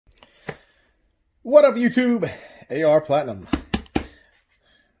What up, YouTube? AR Platinum.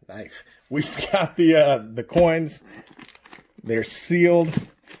 Knife. We've got the coins. They're sealed.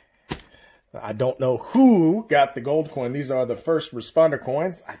 I don't know who got the gold coin. These are the first responder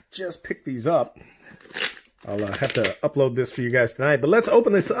coins. I just picked these up. I'll have to upload this for you guys tonight. But let's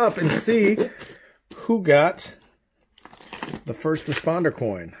open this up and see who got the first responder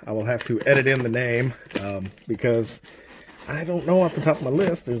coin. I will have to edit in the name because I don't know off the top of my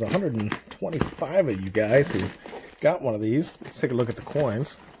list. There's 125 of you guys who got one of these. Let's take a look at the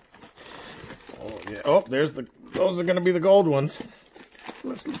coins. Oh, yeah. Oh, those are going to be the gold ones.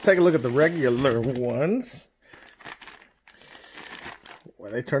 Let's take a look at the regular ones.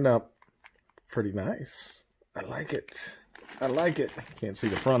 Well, they turned out pretty nice. I like it. I like it. Can't see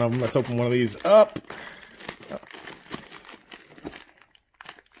the front of them. Let's open one of these up.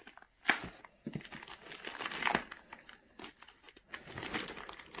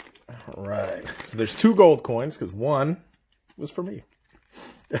 All right. So there's two gold coins because one was for me.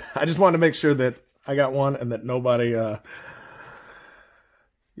 I just wanted to make sure that I got one and that nobody... Oh,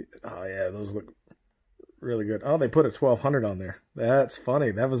 yeah, those look really good. Oh, they put a 1200 on there. That's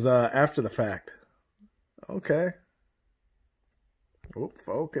funny. That was after the fact. Okay. Oop,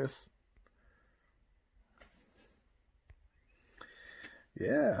 focus.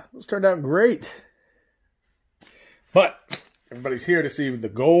 Yeah, those turned out great. But everybody's here to see the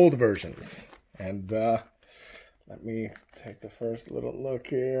gold versions. And let me take the first little look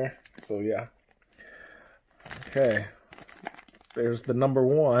here. So, yeah. Okay. There's the number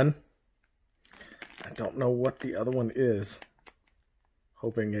one. I don't know what the other one is.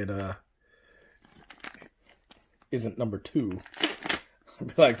 Hoping it isn't number two. I'd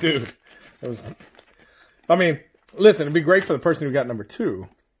be like, dude, that was... I mean, listen, it'd be great for the person who got number two.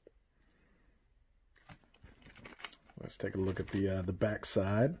 Let's take a look at the back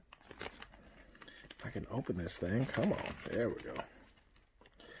side. If I can open this thing, come on. There we go.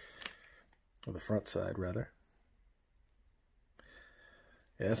 Or the front side, rather.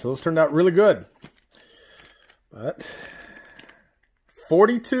 Yeah, so those turned out really good. But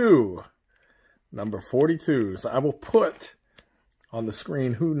 42. Number 42. So I will put on the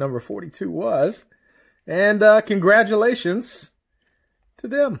screen who number 42 was. And congratulations to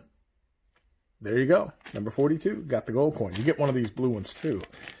them. There you go. Number 42 got the gold coin. You get one of these blue ones too.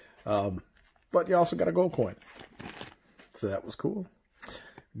 But you also got a gold coin. So that was cool.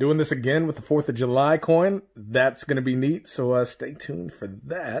 Doing this again with the 4th of July coin. That's going to be neat. So stay tuned for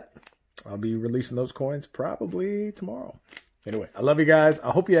that. I'll be releasing those coins probably tomorrow. Anyway, I love you guys.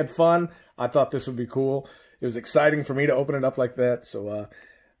 I hope you had fun. I thought this would be cool. It was exciting for me to open it up like that. So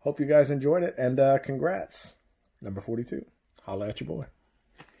hope you guys enjoyed it. And congrats. Number 42. Holla at your boy.